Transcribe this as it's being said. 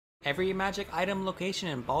Every magic item location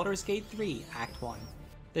in Baldur's Gate 3, Act 1.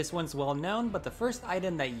 This one's well known, but the first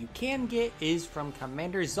item that you can get is from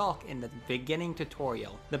Commander Zulk in the beginning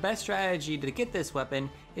tutorial. The best strategy to get this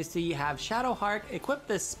weapon is to have Shadowheart equip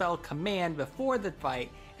the spell Command before the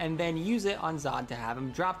fight, and then use it on Zod to have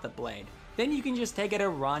him drop the blade. Then you can just take it a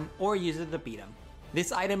run or use it to beat him.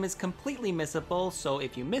 This item is completely missable, so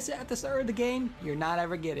if you miss it at the start of the game, you're not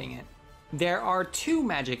ever getting it. There are two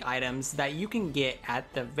magic items that you can get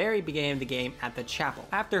at the very beginning of the game at the chapel.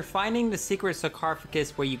 After finding the secret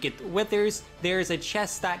sarcophagus where you get the withers, there is a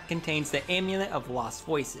chest that contains the Amulet of Lost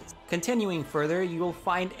Voices. Continuing further, you will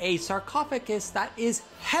find a sarcophagus that is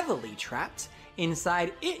heavily trapped.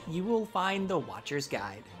 Inside it, you will find the Watcher's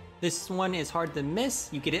Guide. This one is hard to miss.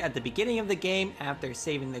 You get it at the beginning of the game after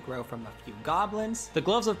saving the Grove from a few goblins. The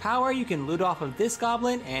Gloves of Power you can loot off of this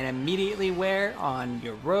goblin and immediately wear on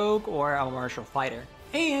your rogue or a martial fighter.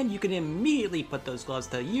 And you can immediately put those gloves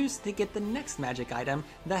to use to get the next magic item,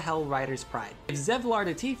 the Hellrider's Pride. If Zevlar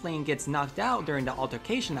the Tiefling gets knocked out during the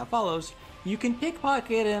altercation that follows, you can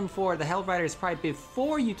pickpocket him for the Hellrider's Pride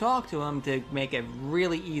before you talk to him to make it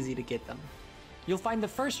really easy to get them. You'll find the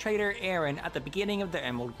first trader, Arron, at the beginning of the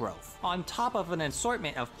Emerald Grove. On top of an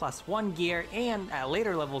assortment of +1 gear and at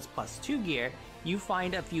later levels +2 gear, you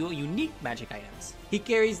find a few unique magic items. He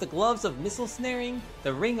carries the Gloves of Missile Snaring,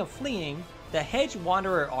 the Ring of Fleeing, the Hedge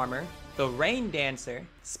Wanderer Armor, the Rain Dancer,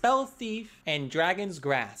 Spell Thief, and Dragon's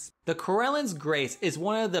Grasp. The Corellon's Grace is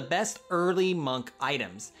one of the best early monk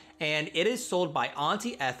items, and it is sold by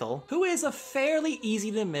Auntie Ethel, who is a fairly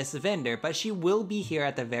easy to miss vendor, but she will be here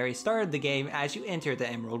at the very start of the game as you enter the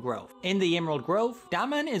Emerald Grove. In the Emerald Grove,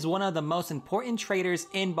 Dammon is one of the most important traders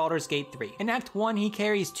in Baldur's Gate 3. In Act 1, he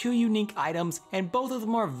carries two unique items, and both of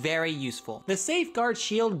them are very useful. The Safeguard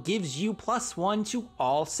Shield gives you +1 to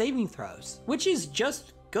all saving throws, which is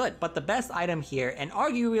just good. But the best item here, and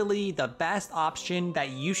arguably the best option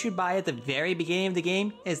that you should buy at the very beginning of the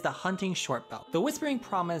game, is the Hunting Shortbow. The Whispering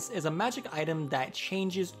Promise is a magic item that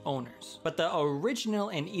changes owners, but the original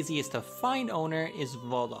and easiest to find owner is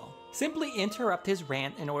Volo. Simply interrupt his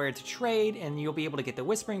rant in order to trade, and you'll be able to get the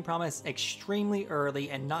Whispering Promise extremely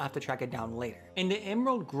early and not have to track it down later. In the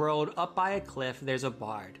Emerald Grove up by a cliff, there's a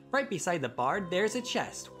bard. Right beside the bard, there's a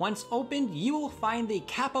chest. Once opened, you will find the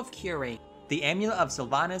Cap of Curing. The Amulet of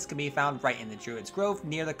Silvanus can be found right in the Druid's Grove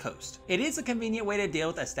near the coast. It is a convenient way to deal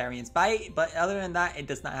with Astarion's Bite, but other than that, it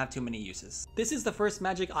does not have too many uses. This is the first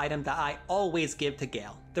magic item that I always give to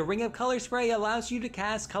Gale. The Ring of Color Spray allows you to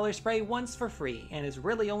cast Color Spray once for free, and is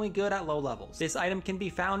really only good at low levels. This item can be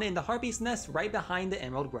found in the Harpy's Nest right behind the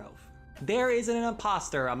Emerald Grove. There is an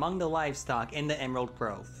imposter among the livestock in the Emerald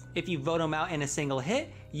Grove. If you vote him out in a single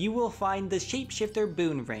hit, you will find the Shapeshifter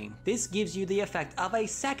Boon Ring. This gives you the effect of a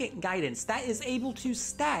second guidance that is able to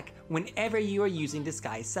stack whenever you are using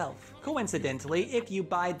Disguise Self. Coincidentally, if you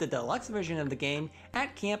buy the deluxe version of the game,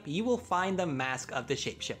 at camp you will find the Mask of the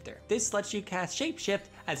Shapeshifter. This lets you cast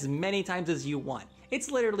Shapeshift as many times as you want.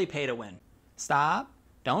 It's literally pay to win. Stop,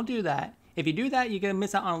 don't do that. If you do that, you're gonna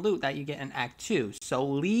miss out on loot that you get in Act 2, so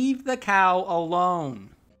leave the cow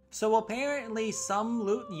alone. So apparently some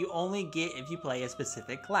loot you only get if you play a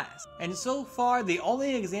specific class. And so far, the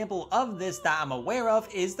only example of this that I'm aware of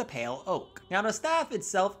is the Pale Oak. Now the staff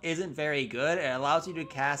itself isn't very good. It allows you to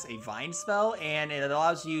cast a vine spell, and it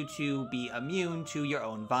allows you to be immune to your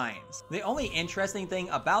own vines. The only interesting thing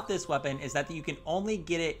about this weapon is that you can only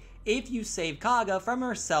get it if you save Kaga from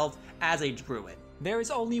herself as a druid. There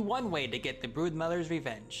is only one way to get the Broodmother's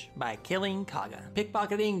revenge, by killing Kaga.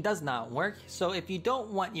 Pickpocketing does not work, so if you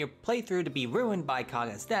don't want your playthrough to be ruined by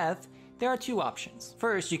Kaga's death, there are two options.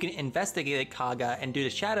 First, you can investigate Kaga and do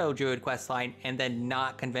the Shadow Druid questline and then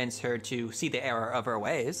not convince her to see the error of her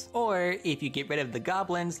ways. Or, if you get rid of the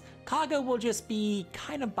goblins, Kaga will just be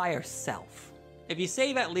kind of by herself. If you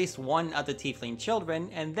save at least one of the Tiefling children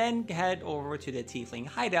and then head over to the Tiefling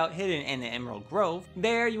hideout hidden in the Emerald Grove,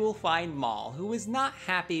 there you will find Maul, who is not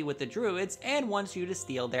happy with the druids and wants you to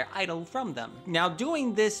steal their idol from them. Now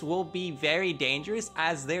doing this will be very dangerous,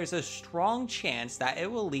 as there's a strong chance that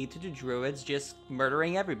it will lead to the druids just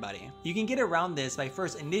murdering everybody. You can get around this by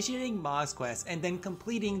first initiating Maul's quest and then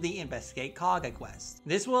completing the Investigate Kaga quest.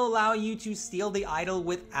 This will allow you to steal the idol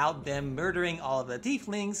without them murdering all of the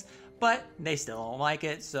Tieflings, but they still don't like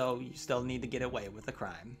it, so you still need to get away with the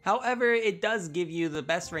crime. However, it does give you the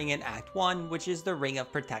best ring in Act 1, which is the Ring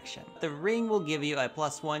of Protection. The ring will give you a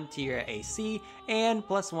 +1 to your AC and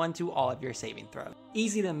 +1 to all of your saving throws.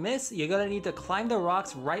 Easy to miss, you're gonna need to climb the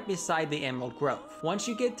rocks right beside the Emerald Grove. Once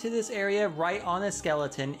you get to this area, right on the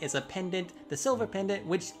skeleton is a pendant, the Silver Pendant,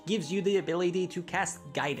 which gives you the ability to cast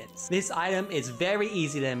Guidance. This item is very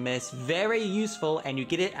easy to miss, very useful, and you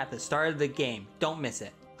get it at the start of the game. Don't miss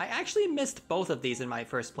it. I actually missed both of these in my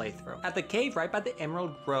first playthrough. At the cave right by the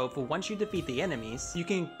Emerald Grove, once you defeat the enemies, you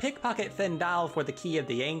can pickpocket Fendal for the Key of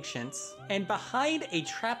the Ancients, and behind a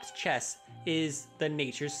trapped chest is the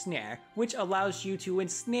Nature's Snare, which allows you to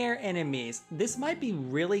ensnare enemies. This might be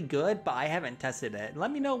really good, but I haven't tested it. Let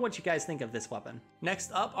me know what you guys think of this weapon.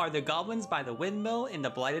 Next up are the goblins by the windmill in the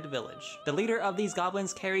Blighted Village. The leader of these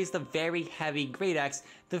goblins carries the very heavy Greataxe,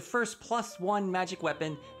 the first +1 magic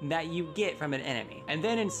weapon that you get from an enemy. And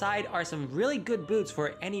then inside are some really good boots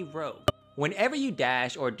for any rogue. Whenever you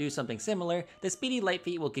dash or do something similar, the Speedy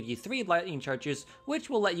Lightfeet will give you 3 lightning charges, which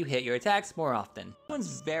will let you hit your attacks more often. This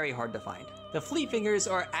one's very hard to find. The Fleetfingers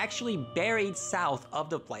are actually buried south of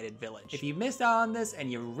the Blighted Village. If you missed out on this and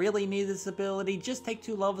you really need this ability, just take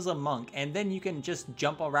 2 levels of Monk, and then you can just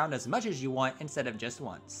jump around as much as you want instead of just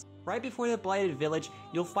once. Right before the Blighted Village,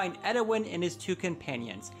 you'll find Edwin and his 2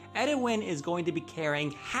 companions. Edwin is going to be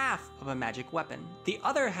carrying half of a magic weapon. The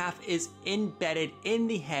other half is embedded in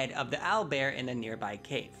the head of the owlbear in a nearby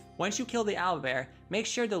cave. Once you kill the owlbear, make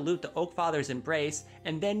sure to loot the Oakfather's Embrace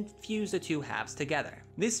and then fuse the 2 halves together.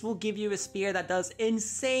 This will give you a spear that does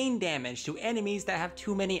insane damage to enemies that have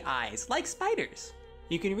too many eyes, like spiders.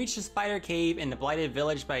 You can reach the spider cave in the Blighted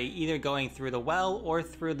Village by either going through the well or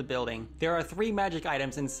through the building. There are 3 magic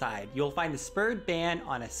items inside. You'll find the Spurred Band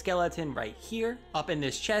on a skeleton right here. Up in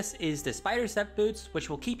this chest is the Spiderstep boots, which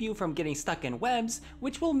will keep you from getting stuck in webs,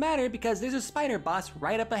 which will matter because there's a spider boss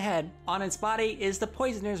right up ahead. On its body is the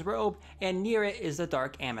Poisoner's Robe, and near it is the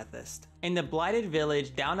Dark Amethyst. In the Blighted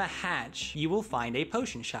Village, down a hatch, you will find a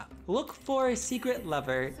potion shop. Look for a secret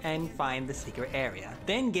lever and find the secret area.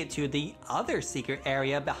 Then get to the other secret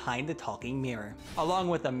area behind the talking mirror. Along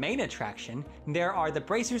with the main attraction, there are the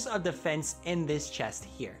Bracers of Defense in this chest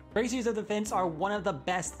here. Bracers of Defense are one of the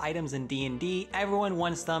best items in D&D. Everyone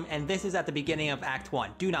wants them, and this is at the beginning of Act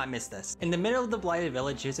 1. Do not miss this. In the middle of the Blighted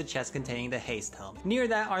Village is a chest containing the Haste Helm. Near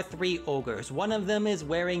that are 3 ogres. One of them is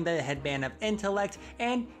wearing the Headband of Intellect,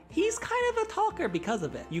 and he's kind of a talker because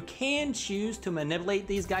of it. You can choose to manipulate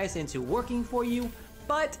these guys into working for you,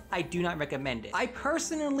 but I do not recommend it. I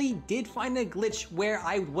personally did find a glitch where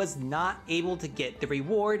I was not able to get the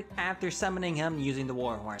reward after summoning him using the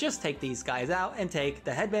Warhorn. Just take these guys out and take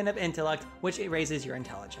the Headband of Intellect, which raises your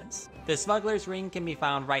intelligence. The Smuggler's Ring can be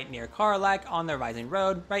found right near Corellon on the Rising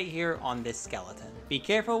Road, right here on this skeleton. Be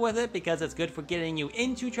careful with it because it's good for getting you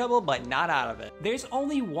into trouble, but not out of it. There's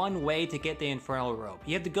only one way to get the Infernal Robe.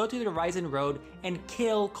 You have to go to the Rising Road and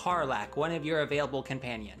kill Corellon, one of your available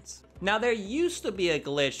companions. Now, there used to be a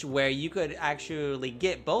glitch where you could actually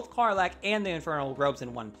get both Corellon and the Infernal Robes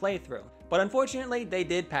in one playthrough, but unfortunately they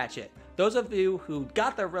did patch it. Those of you who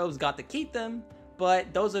got the robes got to keep them,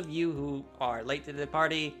 but those of you who are late to the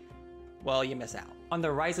party, well, you miss out. On the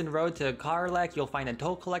Rising Road to Corellon, you'll find a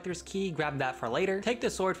Toll Collector's Key, grab that for later. Take the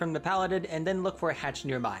sword from the Paladin and then look for a hatch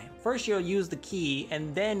nearby. First you'll use the key,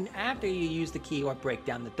 and then after you use the key or break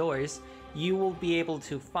down the doors, you will be able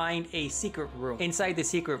to find a secret room. Inside the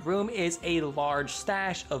secret room is a large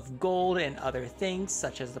stash of gold and other things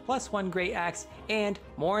such as the +1 Greataxe and,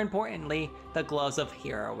 more importantly, the Gloves of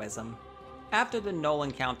Heroism. After the Knoll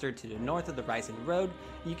encounter to the north of the Rising Road,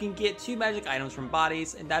 you can get 2 magic items from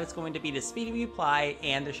bodies, and that is going to be the Speedy Reply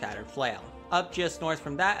and the Shattered Flail. Up just north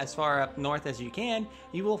from that, as far up north as you can,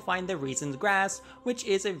 you will find the Reason's Grass, which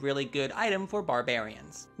is a really good item for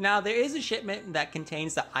barbarians. Now, there is a shipment that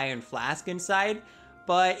contains the Iron Flask inside,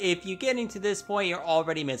 but if you get into this point, you're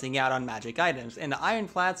already missing out on magic items, and the Iron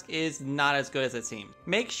Flask is not as good as it seems.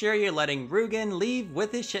 Make sure you're letting Rugen leave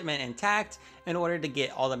with his shipment intact in order to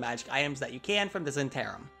get all the magic items that you can from the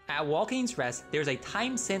Zentarum. At Walking's Rest, there's a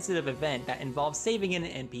time-sensitive event that involves saving an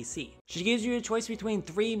NPC. She gives you a choice between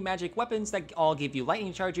 3 magic weapons that all give you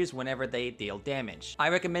lightning charges whenever they deal damage. I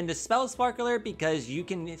recommend the Spellsparkler because you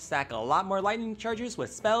can stack a lot more lightning charges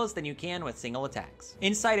with spells than you can with single attacks.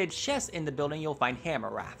 Inside a chest in the building, you'll find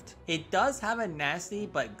Hammerhaft. It does have a nasty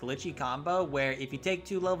but glitchy combo where if you take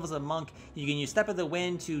 2 levels of Monk, you can use Step of the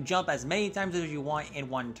Wind to jump as many times as you want in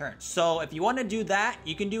one turn. So if you want to do that,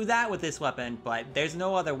 you can do that with this weapon, but there's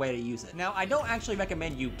no other way to use it. Now, I don't actually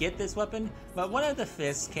recommend you get this weapon, but one of the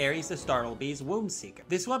fists carries the Svartlebee's Woundseeker.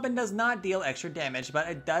 This weapon does not deal extra damage, but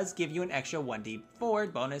it does give you an extra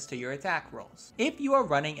 1d4 bonus to your attack rolls. If you are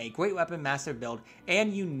running a Great Weapon Master build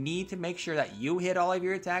and you need to make sure that you hit all of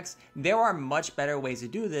your attacks, there are much better ways to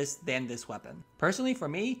do this than this weapon. Personally for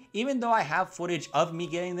me, even though I have footage of me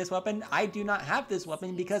getting this weapon, I do not have this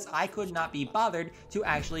weapon because I could not be bothered to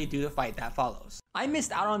actually do the fight that follows. I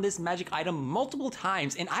missed out on this magic item multiple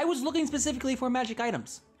times and I was looking specifically for magic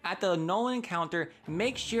items. At the Nolan encounter,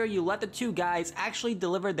 make sure you let the two guys actually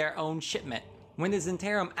deliver their own shipment. When the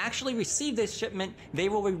Zhentarim actually receive this shipment, they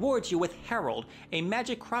will reward you with Herald, a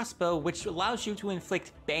magic crossbow which allows you to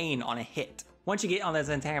inflict Bane on a hit. Once you get on the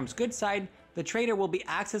Zhentarim's good side, the trader will be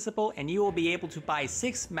accessible and you will be able to buy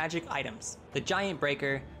 6 magic items. The Giant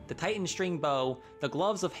Breaker, the Titan String Bow, the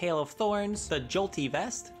Gloves of Hail of Thorns, the Jolty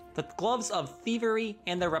Vest, the Gloves of Thievery,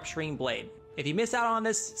 and the Rupturing Blade. If you miss out on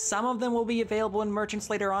this, some of them will be available in merchants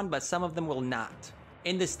later on, but some of them will not.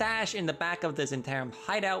 In the stash in the back of the Zhentarim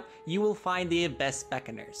hideout, you will find the Best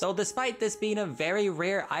Beckoners. So despite this being a very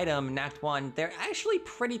rare item in Act 1, they're actually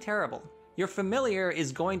pretty terrible. Your familiar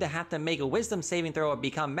is going to have to make a wisdom saving throw or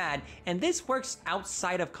become mad, and this works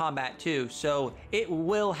outside of combat too, so it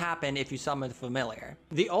will happen if you summon the familiar.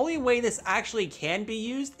 The only way this actually can be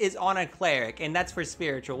used is on a cleric, and that's for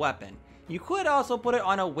spiritual weapon. You could also put it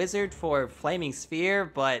on a wizard for Flaming Sphere,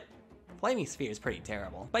 but Flaming Sphere is pretty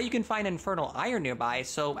terrible. But you can find Infernal Iron nearby,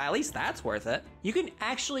 so at least that's worth it. You can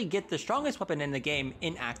actually get the strongest weapon in the game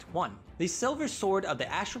in Act 1. The Silver Sword of the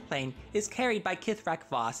Astral Plane is carried by Kithrak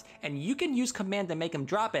Voss, and you can use command to make him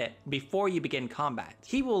drop it before you begin combat.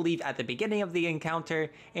 He will leave at the beginning of the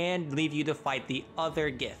encounter and leave you to fight the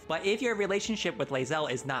other Gith. But if your relationship with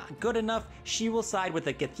Lae'zel is not good enough, she will side with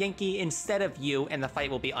the Githyanki instead of you and the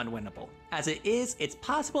fight will be unwinnable. As it is, it's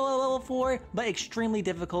possible at level 4, but extremely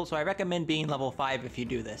difficult, so I recommend being level 5 if you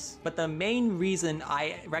do this. But the main reason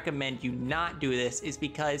I recommend you not do this is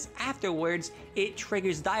because afterwards, it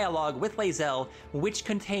triggers dialogue with Lae'zel, which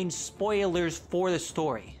contains spoilers for the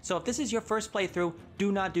story. So if this is your first playthrough,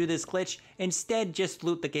 do not do this glitch. Instead, just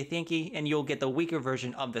loot the Githyanki and you'll get the weaker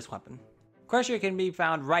version of this weapon. Crusher can be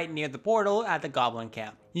found right near the portal at the Goblin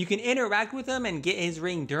Camp. You can interact with him and get his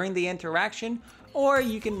ring during the interaction, or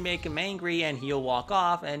you can make him angry and he'll walk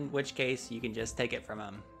off, in which case you can just take it from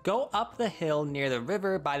him. Go up the hill near the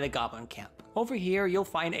river by the Goblin Camp. Over here you'll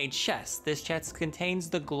find a chest. This chest contains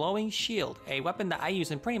the Glowing Shield, a weapon that I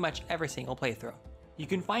use in pretty much every single playthrough. You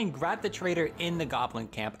can find Grab the Trader in the Goblin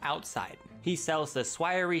Camp outside. He sells the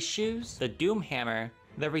Swiry Shoes, the Doom Hammer,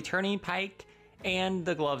 the Returning Pike, and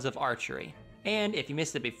the Gloves of Archery. And if you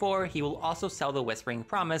missed it before, he will also sell the Whispering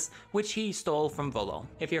Promise, which he stole from Volo.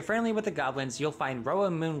 If you're friendly with the goblins, you'll find Roa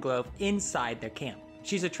Moonglove inside their camp.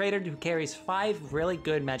 She's a trader who carries 5 really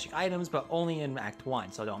good magic items, but only in Act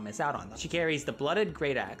 1, so don't miss out on them. She carries the Blooded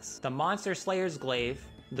Greataxe, the Monster Slayer's Glaive,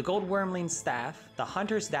 the Gold Wormling's Staff, the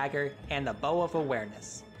Hunter's Dagger, and the Bow of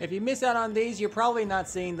Awareness. If you miss out on these, you're probably not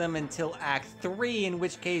seeing them until Act 3, in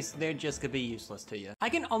which case they're just gonna be useless to you. I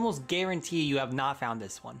can almost guarantee you have not found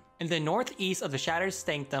this one. In the northeast of the Shattered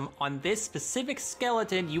Sanctum, on this specific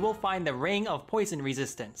skeleton, you will find the Ring of Poison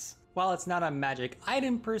Resistance. While it's not a magic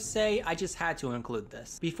item per se, I just had to include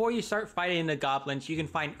this. Before you start fighting the goblins, you can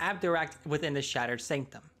find Abderact within the Shattered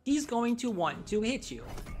Sanctum. He's going to want to hit you.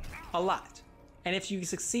 A lot. And if you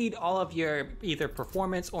succeed all of your either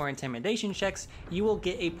performance or intimidation checks, you will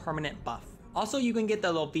get a permanent buff. Also, you can get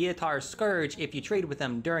the Loviatar Scourge if you trade with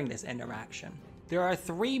them during this interaction. There are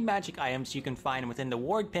 3 magic items you can find within the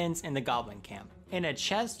ward pins in the Goblin Camp. In a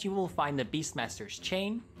chest, you will find the Beastmaster's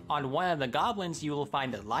Chain. On one of the goblins, you will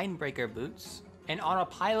find the Linebreaker Boots. And on a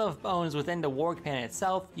pile of bones within the Warg Pin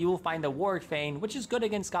itself, you will find the Warg Fane, which is good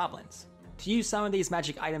against goblins. To use some of these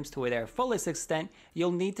magic items to their fullest extent,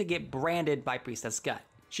 you'll need to get branded by Priestess Gut.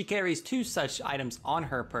 She carries 2 such items on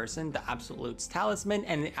her person, the Absolute's Talisman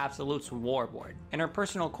and the Absolute's Warboard. In her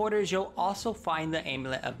personal quarters, you'll also find the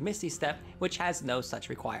Amulet of Misty Step, which has no such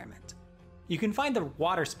requirement. You can find the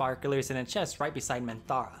Water Sparklers in a chest right beside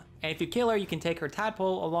Menthara. And if you kill her, you can take her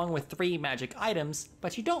tadpole along with 3 magic items,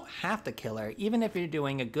 but you don't have to kill her, even if you're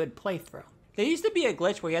doing a good playthrough. There used to be a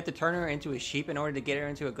glitch where you had to turn her into a sheep in order to get her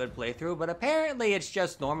into a good playthrough, but apparently it's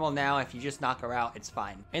just normal now. If you just knock her out, it's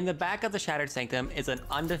fine. In the back of the Shattered Sanctum is an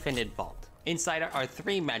undefended vault. Inside are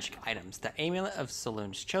 3 magic items, the Amulet of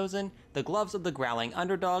Saloon's Chosen, the Gloves of the Growling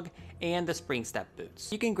Underdog, and the Spring Step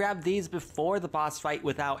Boots. You can grab these before the boss fight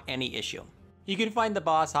without any issue. You can find the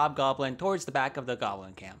boss Hobgoblin towards the back of the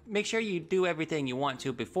Goblin Camp. Make sure you do everything you want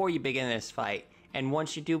to before you begin this fight, and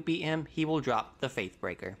once you do beat him, he will drop the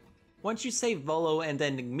Faithbreaker. Once you save Volo and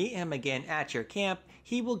then meet him again at your camp,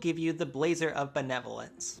 he will give you the Blazer of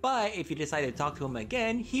Benevolence. But if you decide to talk to him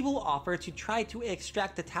again, he will offer to try to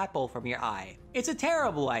extract the tadpole from your eye. It's a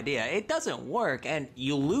terrible idea, it doesn't work, and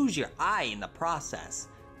you lose your eye in the process.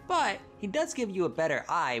 But he does give you a better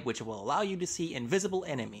eye, which will allow you to see invisible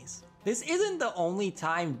enemies. This isn't the only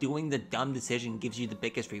time doing the dumb decision gives you the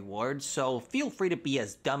biggest reward, so feel free to be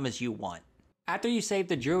as dumb as you want. After you save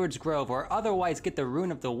the Druid's Grove or otherwise get the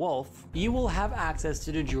Rune of the Wolf, you will have access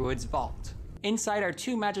to the Druid's Vault. Inside are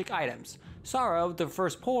 2 magic items, Sorrow, the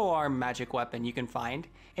first polearm magic weapon you can find,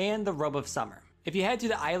 and the Robe of Summer. If you head to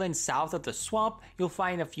the island south of the swamp, you'll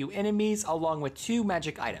find a few enemies along with 2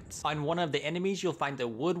 magic items. On one of the enemies you'll find the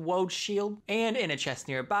Woodwode shield, and in a chest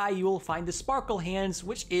nearby you will find the Sparkle Hands,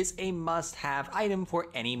 which is a must-have item for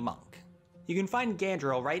any monk. You can find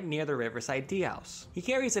Gandrel right near the Riverside Tea House. He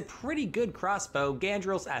carries a pretty good crossbow,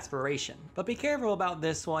 Gandrel's Aspiration, but be careful about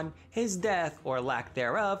this one, his death, or lack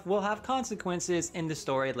thereof, will have consequences in the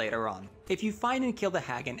story later on. If you find and kill the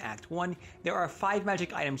hag in Act 1, there are 5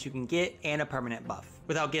 magic items you can get and a permanent buff.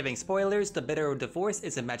 Without giving spoilers, the Bitter of Divorce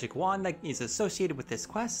is a magic wand that is associated with this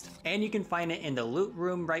quest, and you can find it in the loot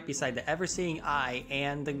room right beside the Ever-Seeing Eye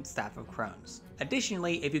and the Staff of Crones.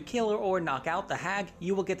 Additionally, if you kill or knock out the hag,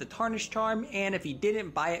 you will get the Tarnish Charm, and if you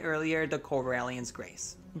didn't buy it earlier, the Corellion's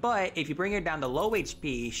Grace. But if you bring her down to low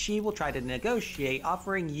HP, she will try to negotiate,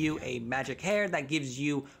 offering you a magic hair that gives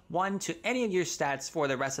you 1 to any of your stats for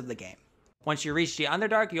the rest of the game. Once you reach the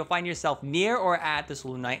Underdark, you'll find yourself near or at the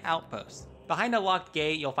Selûnite Outpost. Behind a locked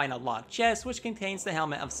gate, you'll find a locked chest which contains the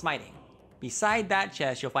Helmet of Smiting. Beside that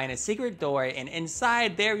chest, you'll find a secret door, and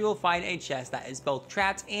inside there you'll find a chest that is both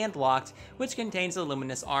trapped and locked, which contains the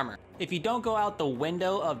Luminous Armor. If you don't go out the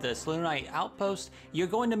window of the Selûnite Outpost, you're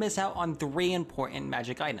going to miss out on 3 important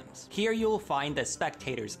magic items. Here you'll find the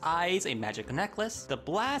Spectator's Eyes, a magic necklace, the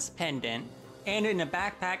Blast Pendant, and in a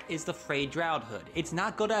backpack is the Frayed Droud Hood. It's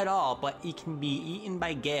not good at all, but it can be eaten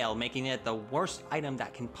by Gale, making it the worst item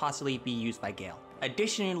that can possibly be used by Gale.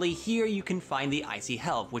 Additionally, here you can find the Icy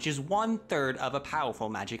Helve, which is 1/3 of a powerful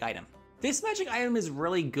magic item. This magic item is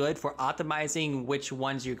really good for optimizing which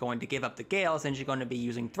ones you're going to give up to Gale, since you're going to be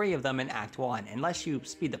using 3 of them in Act 1, unless you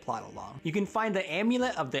speed the plot along. You can find the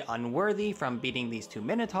Amulet of the Unworthy from beating these 2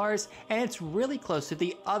 Minotaurs, and it's really close to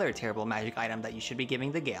the other terrible magic item that you should be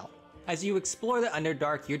giving to Gale. As you explore the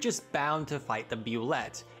Underdark, you're just bound to fight the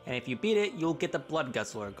Bulette, and if you beat it, you'll get the Blood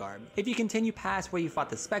Guzzler garb. If you continue past where you fought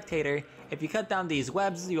the Spectator, if you cut down these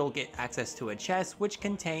webs, you'll get access to a chest which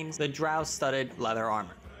contains the Drow-studded leather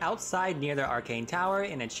armor. Outside near the Arcane Tower,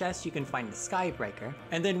 in a chest you can find the Skybreaker,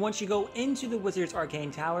 and then once you go into the Wizard's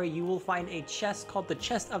Arcane Tower, you will find a chest called the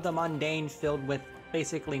Chest of the Mundane filled with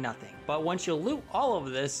basically nothing. But once you loot all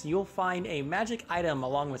of this, you'll find a magic item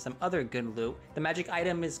along with some other good loot. The magic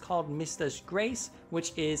item is called Mista's Grace,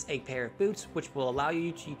 which is a pair of boots which will allow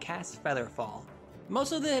you to cast Featherfall.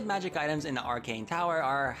 Most of the magic items in the Arcane Tower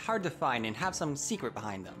are hard to find and have some secret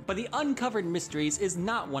behind them, but the Uncovered Mysteries is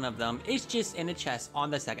not one of them, it's just in a chest on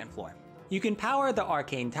the 2nd floor. You can power the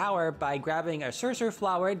Arcane Tower by grabbing a Sorcerer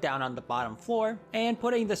Flower down on the bottom floor and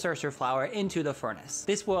putting the Sorcerer Flower into the furnace.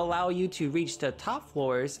 This will allow you to reach the top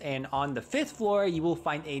floors, and on the 5th floor you will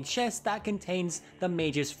find a chest that contains the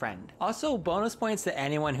Mage's Friend. Also bonus points to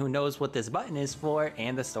anyone who knows what this button is for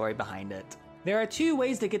and the story behind it. There are 2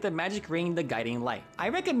 ways to get the magic ring, the Guiding Light. I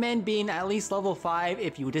recommend being at least level 5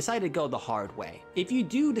 if you decide to go the hard way. If you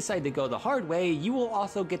do decide to go the hard way, you will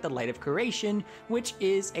also get the Light of Curation, which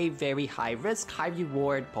is a very high risk, high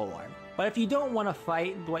reward polearm. But if you don't want to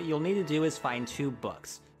fight, what you'll need to do is find 2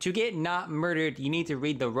 books. To get Not Murdered, you need to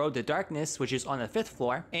read The Road to Darkness, which is on the 5th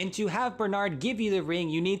floor, and to have Bernard give you the ring,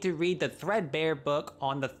 you need to read the Threadbare book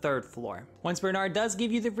on the 3rd floor. Once Bernard does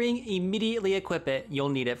give you the ring, immediately equip it, you'll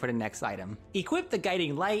need it for the next item. Equip the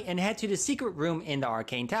Guiding Light and head to the secret room in the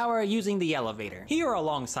Arcane Tower using the elevator. Here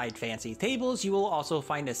alongside fancy tables, you will also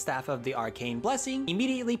find the Staff of the Arcane Blessing.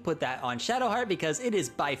 Immediately put that on Shadowheart because it is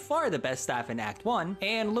by far the best staff in Act 1,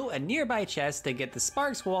 and loot a nearby chest to get the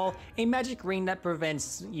Sparks Wall, a magic ring that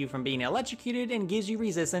prevents you from being electrocuted and gives you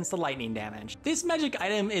resistance to lightning damage. This magic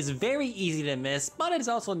item is very easy to miss, but it's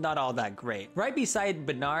also not all that great. Right beside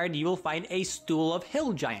Bernard, you will find a Stool of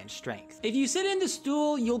Hill Giant Strength. If you sit in the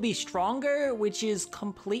stool, you'll be stronger, which is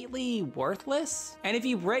completely worthless. And if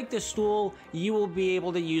you break the stool, you will be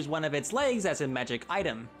able to use one of its legs as a magic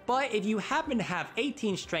item. But if you happen to have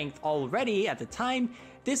 18 strength already at the time,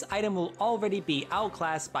 this item will already be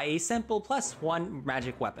outclassed by a simple +1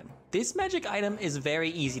 magic weapon. This magic item is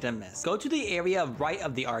very easy to miss. Go to the area right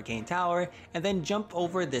of the Arcane Tower and then jump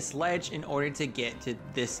over this ledge in order to get to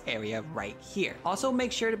this area right here. Also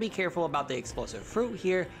make sure to be careful about the explosive fruit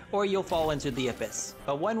here or you'll fall into the abyss.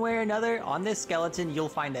 But one way or another, on this skeleton you'll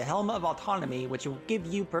find a Helm of Autonomy which will give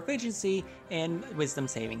you proficiency in wisdom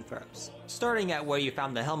saving throws. Starting at where you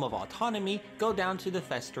found the Helm of Autonomy, go down to the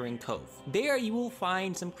Festering Cove. There you will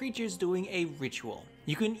find some creatures doing a ritual.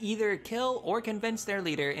 You can either kill or convince their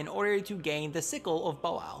leader in order to gain the Sickle of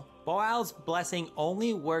Boal. Boal's blessing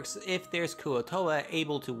only works if there's Kuotoa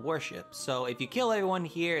able to worship, so if you kill everyone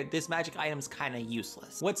here, this magic item's kinda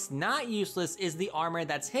useless. What's not useless is the armor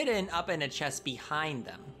that's hidden up in a chest behind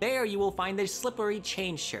them. There you will find the Slippery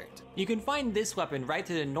Chain Shirt. You can find this weapon right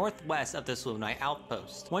to the northwest of the Slunai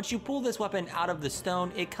Outpost. Once you pull this weapon out of the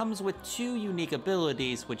stone, it comes with 2 unique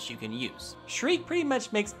abilities which you can use. Shriek pretty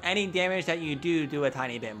much makes any damage that you do a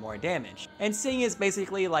tiny bit more damage, and Sing is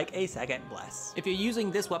basically like a second bless. If you're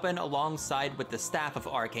using this weapon alongside with the Staff of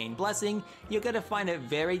Arcane Blessing, you're gonna find it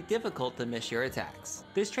very difficult to miss your attacks.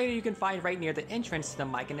 This trader you can find right near the entrance to the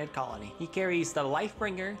Myconid Colony. He carries the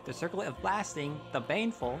Lifebringer, the Circlet of Blasting, the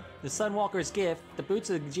Baneful, the Sunwalker's Gift, the Boots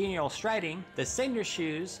of Genial Striding, the Cinder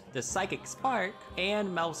Shoes, the Psychic Spark,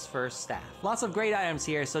 and Melf's First Staff. Lots of great items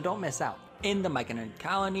here, so don't miss out. In the Myconid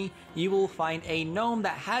Colony, you will find a gnome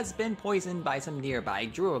that has been poisoned by some nearby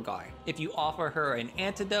Druagar. If you offer her an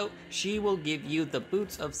antidote, she will give you the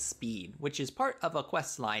Boots of Speed, which is part of a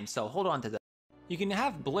quest line, so hold on to that. You can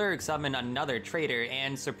have Blurg summon another traitor,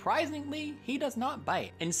 and surprisingly, he does not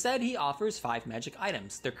bite. Instead, he offers 5 magic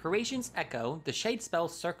items: the Creation's Echo, the Shade Spell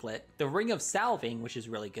Circlet, the Ring of Salving, which is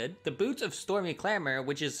really good, the Boots of Stormy Clamor,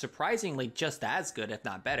 which is surprisingly just as good, if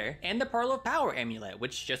not better, and the Pearl of Power Amulet,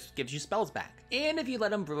 which just gives you spells back. And if you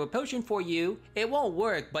let him brew a potion for you, it won't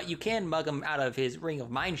work, but you can mug him out of his Ring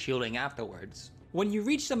of Mind Shielding afterwards. When you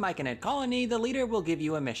reach the Myconid Colony, the leader will give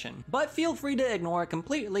you a mission, but feel free to ignore it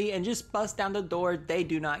completely and just bust down the door, they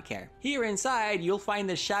do not care. Here inside, you'll find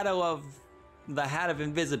the Shadow of the Hat of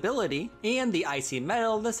Invisibility, and the Icy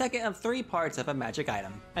Metal, the second of 3 parts of a magic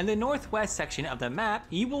item. In the northwest section of the map,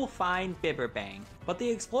 you will find Bibberbang, but the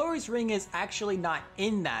Explorer's Ring is actually not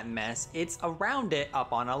in that mess, it's around it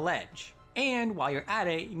up on a ledge. And while you're at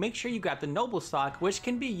it, make sure you grab the Noble Stock, which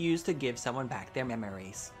can be used to give someone back their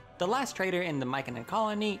memories. The last trader in the Myconid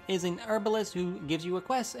Colony is an herbalist who gives you a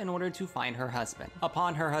quest in order to find her husband.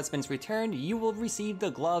 Upon her husband's return, you will receive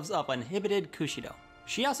the Gloves of Uninhibited Kushido.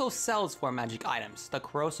 She also sells 4 magic items: the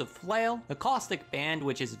Corrosive Flail, the Caustic Band,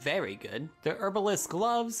 which is very good, the Herbalist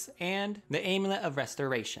Gloves, and the Amulet of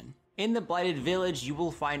Restoration. In the Blighted Village, you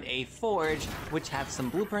will find a forge, which have some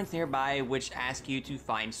blueprints nearby which ask you to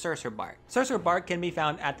find Sorcerer Bark. Sorcerer Bark can be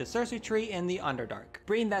found at the Sorcery Tree in the Underdark.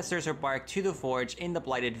 Bring that Sorcerer Bark to the forge in the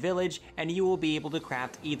Blighted Village, and you will be able to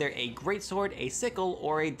craft either a greatsword, a sickle,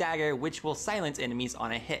 or a dagger, which will silence enemies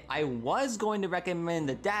on a hit. I was going to recommend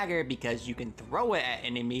the dagger because you can throw it at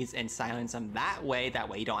enemies and silence them that way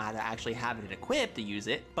you don't have to actually have it equipped to use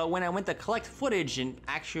it. But when I went to collect footage and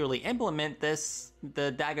actually implement this,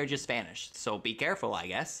 the dagger just vanished, so be careful, I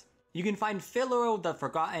guess. You can find Philoro the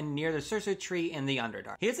Forgotten near the Sorcery Tree in the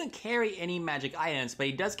Underdark. He doesn't carry any magic items, but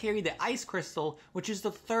he does carry the Ice Crystal, which is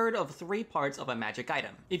the 3rd of 3 parts of a magic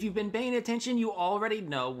item. If you've been paying attention, you already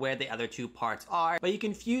know where the other 2 parts are, but you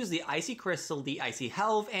can fuse the Icy Crystal, the Icy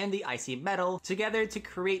Helve, and the Icy Metal together to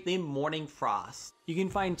create the Morning Frost. You can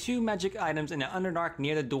find 2 magic items in the Underdark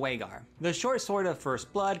near the Dwegar. The Short Sword of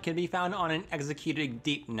First Blood can be found on an executed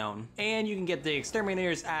Deep Gnome, and you can get the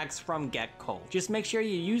Exterminator's Axe from Get Cole. Just make sure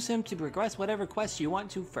you use him to progress whatever quest you want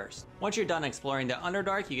to first. Once you're done exploring the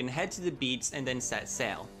Underdark, you can head to the beats and then set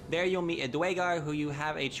sail. There you'll meet a Dwegar who you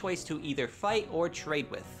have a choice to either fight or trade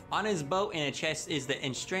with. On his boat in a chest is the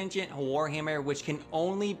Instringent Warhammer, which can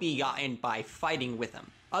only be gotten by fighting with him.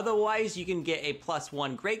 Otherwise, you can get a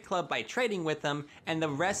 +1 Great Club by trading with him, and the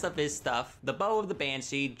rest of his stuff, the Bow of the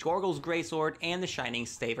Banshee, Jorgel's Greatsword, and the Shining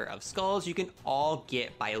Staver of Skulls, you can all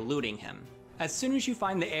get by looting him. As soon as you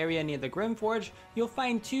find the area near the Grimforge, you'll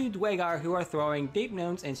find 2 Dwegar who are throwing Deep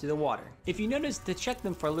Gnomes into the water. If you notice to check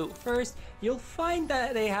them for loot first, you'll find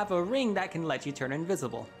that they have a ring that can let you turn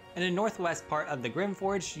invisible. In the northwest part of the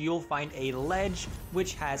Grimforge, you'll find a ledge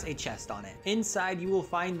which has a chest on it. Inside, you will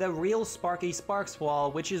find the real Sparky Sparks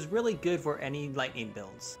wall, which is really good for any lightning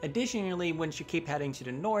builds. Additionally, once you keep heading to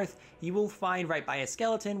the north, you will find right by a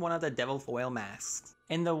skeleton one of the Devil Foil masks.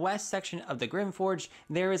 In the west section of the Grimforge,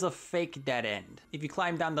 there is a fake dead end. If you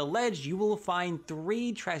climb down the ledge, you will find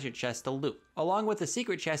 3 treasure chests to loot. Along with the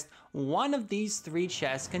secret chest, one of these 3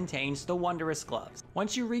 chests contains the Wondrous Gloves.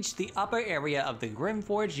 Once you reach the upper area of the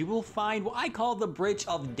Grimforge, you will find what I call the Bridge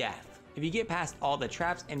of Death. If you get past all the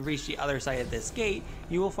traps and reach the other side of this gate,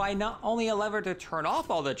 you will find not only a lever to turn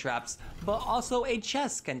off all the traps, but also a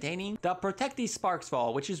chest containing the Protect These Sparks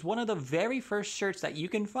Fall, which is one of the very first shirts that you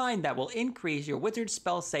can find that will increase your wizard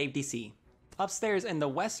spell save DC. Upstairs in the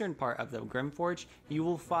western part of the Grimforge, you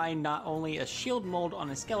will find not only a shield mold on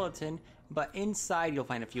a skeleton, but inside you'll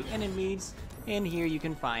find a few enemies, and here you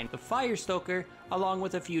can find the Firestoker along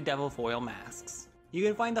with a few devil foil masks. You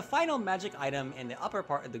can find the final magic item in the upper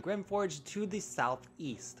part of the Grimforge to the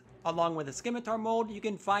southeast. Along with the Scimitar mold, you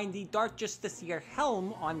can find the Dark Justiciar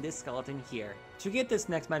Helm on this skeleton here. To get this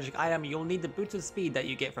next magic item, you'll need the Boots of Speed that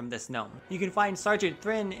you get from this gnome. You can find Sergeant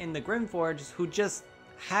Thrin in the Grimforge who just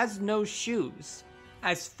has no shoes.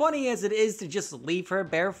 As funny as it is to just leave her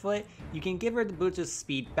barefoot, you can give her the Boots of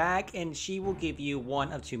Speed back and she will give you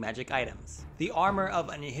one of 2 magic items. The Armor of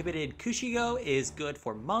Uninhibited Kushigo is good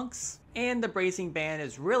for monks, and the Bracing Band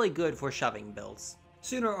is really good for shoving builds.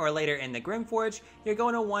 Sooner or later in the Grimforge, you're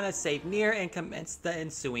going to want to save near and commence the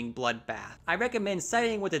ensuing bloodbath. I recommend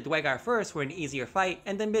siding with the Dwegar first for an easier fight,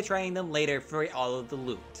 and then betraying them later for all of the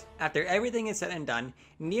loot. After everything is said and done,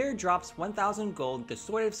 Near drops 1000 gold,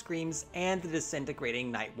 Distortive Screams, and the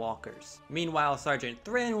Disintegrating Night Walkers. Meanwhile, Sergeant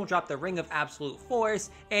Thrin will drop the Ring of Absolute Force,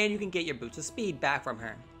 and you can get your Boots of Speed back from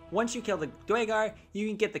her. Once you kill the Dwegar, you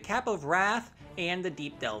can get the Cap of Wrath and the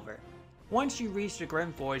Deep Delver. Once you reach the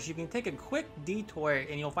Grimforge, you can take a quick detour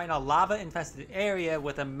and you'll find a lava-infested area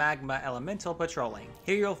with a magma elemental patrolling.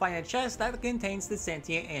 Here you'll find a chest that contains the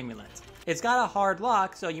Sentient Amulet. It's got a hard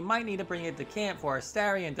lock, so you might need to bring it to camp for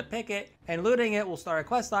Astarion to pick it, and looting it will start a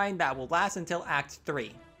questline that will last until Act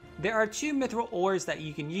 3. There are 2 mithril ores that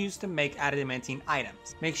you can use to make adamantine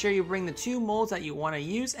items. Make sure you bring the 2 molds that you want to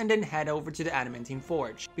use and then head over to the adamantine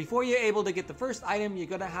forge. Before you're able to get the first item, you're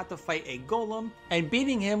gonna have to fight a golem, and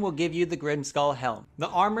beating him will give you the Grimskull Helm. The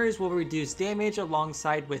armors will reduce damage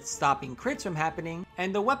alongside with stopping crits from happening,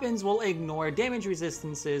 and the weapons will ignore damage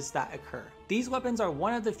resistances that occur. These weapons are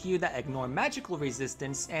one of the few that ignore magical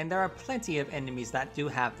resistance, and there are plenty of enemies that do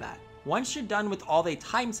have that. Once you're done with all the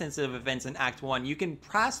time-sensitive events in Act 1, you can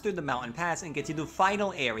pass through the mountain pass and get to the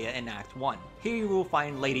final area in Act 1. Here you will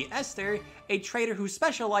find Lady Esther, a trader who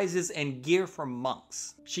specializes in gear for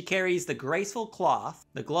monks. She carries the Graceful Cloth,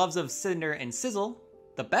 the Gloves of Cinder and Sizzle,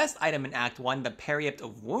 the best item in Act 1, the Periapt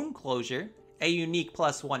of Wound Closure, a unique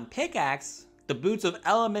 +1 pickaxe, the Boots of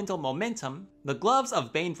Elemental Momentum, the Gloves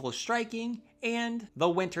of Baneful Striking, and the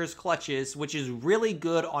Winter's Clutches, which is really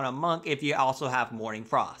good on a monk if you also have Morning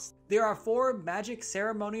Frost. There are 4 magic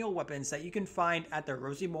ceremonial weapons that you can find at the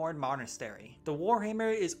Rosimorn Monastery. The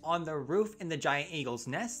Warhammer is on the roof in the Giant Eagle's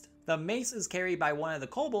Nest. The mace is carried by one of the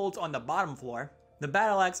kobolds on the bottom floor. The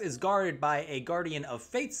battle axe is guarded by a Guardian of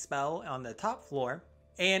Fate spell on the top floor.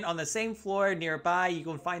 And on the same floor nearby, you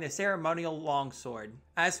can find a ceremonial longsword.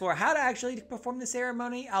 As for how to actually perform the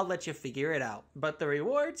ceremony, I'll let you figure it out, but the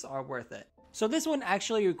rewards are worth it. So this one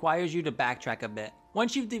actually requires you to backtrack a bit.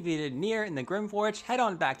 Once you've defeated Near in the Grimforge, head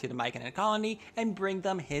on back to the Myconid colony and bring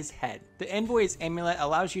them his head. The Envoy's Amulet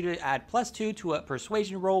allows you to add +2 to a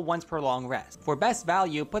persuasion roll once per long rest. For best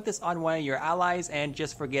value, put this on one of your allies and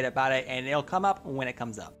just forget about it, and it'll come up when it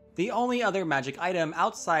comes up. The only other magic item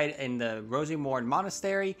outside in the Rosimorn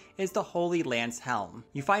Monastery is the Holy Lance Helm.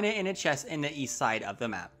 You find it in a chest in the east side of the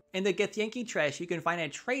map. In the Githyanki Tresh, you can find a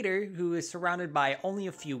trader who is surrounded by only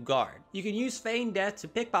a few guards. You can use Feign Death to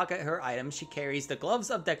pickpocket her items. She carries the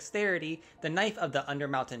Gloves of Dexterity, the Knife of the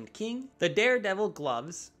Undermountain King, the Daredevil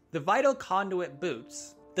Gloves, the Vital Conduit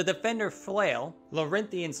Boots, the Defender Flail,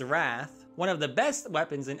 Laurenthian's Wrath, one of the best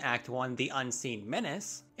weapons in Act 1, the Unseen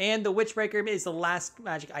Menace, and the Witchbreaker is the last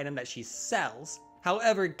magic item that she sells.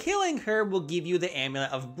 However, killing her will give you the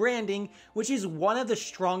Amulet of Branding, which is one of the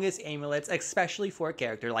strongest amulets, especially for a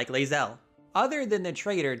character like Lae'zel. Other than the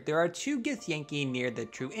trader, there are 2 Githyanki near the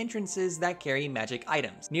true entrances that carry magic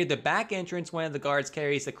items. Near the back entrance, one of the guards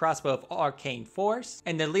carries the Crossbow of Arcane Force,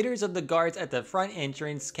 and the leaders of the guards at the front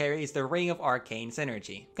entrance carries the Ring of Arcane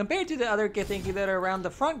Synergy. Compared to the other Githyanki that are around,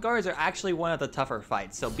 the front guards are actually one of the tougher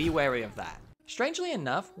fights, so be wary of that. Strangely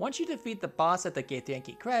enough, once you defeat the boss at the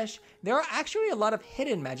Githyanki Kresh, there are actually a lot of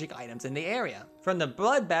hidden magic items in the area. From the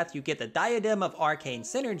Bloodbath, you get the Diadem of Arcane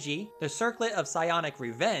Synergy, the Circlet of Psionic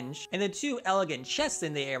Revenge, and the 2 elegant chests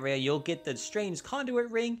in the area you'll get the Strange Conduit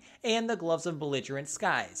Ring and the Gloves of Belligerent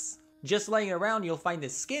Skies. Just laying around, you'll find the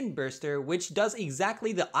Skin Burster, which does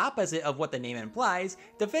exactly the opposite of what the name implies.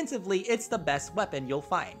 Defensively, it's the best weapon you'll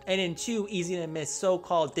find. And in 2 easy to miss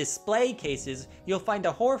so-called display cases, you'll find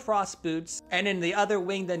the Hoarfrost boots, and in the other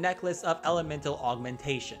wing, the Necklace of Elemental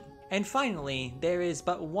Augmentation. And finally, there is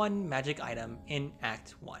but one magic item in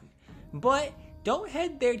Act 1. But don't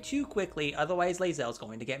head there too quickly, otherwise Lae'zel's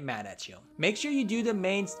going to get mad at you. Make sure you do the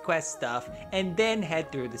main quest stuff and then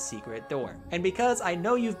head through the secret door. And because I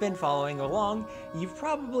know you've been following along, you've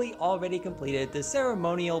probably already completed the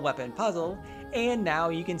ceremonial weapon puzzle, and now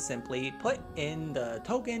you can simply put in the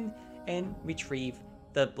token and retrieve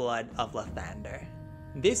the Blood of Lathander.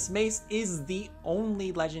 This mace is the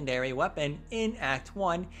only legendary weapon in Act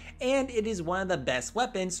 1, and it is one of the best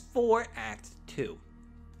weapons for Act 2.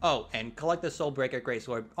 Oh, and collect the Soulbreaker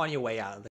Greatsword on your way out of the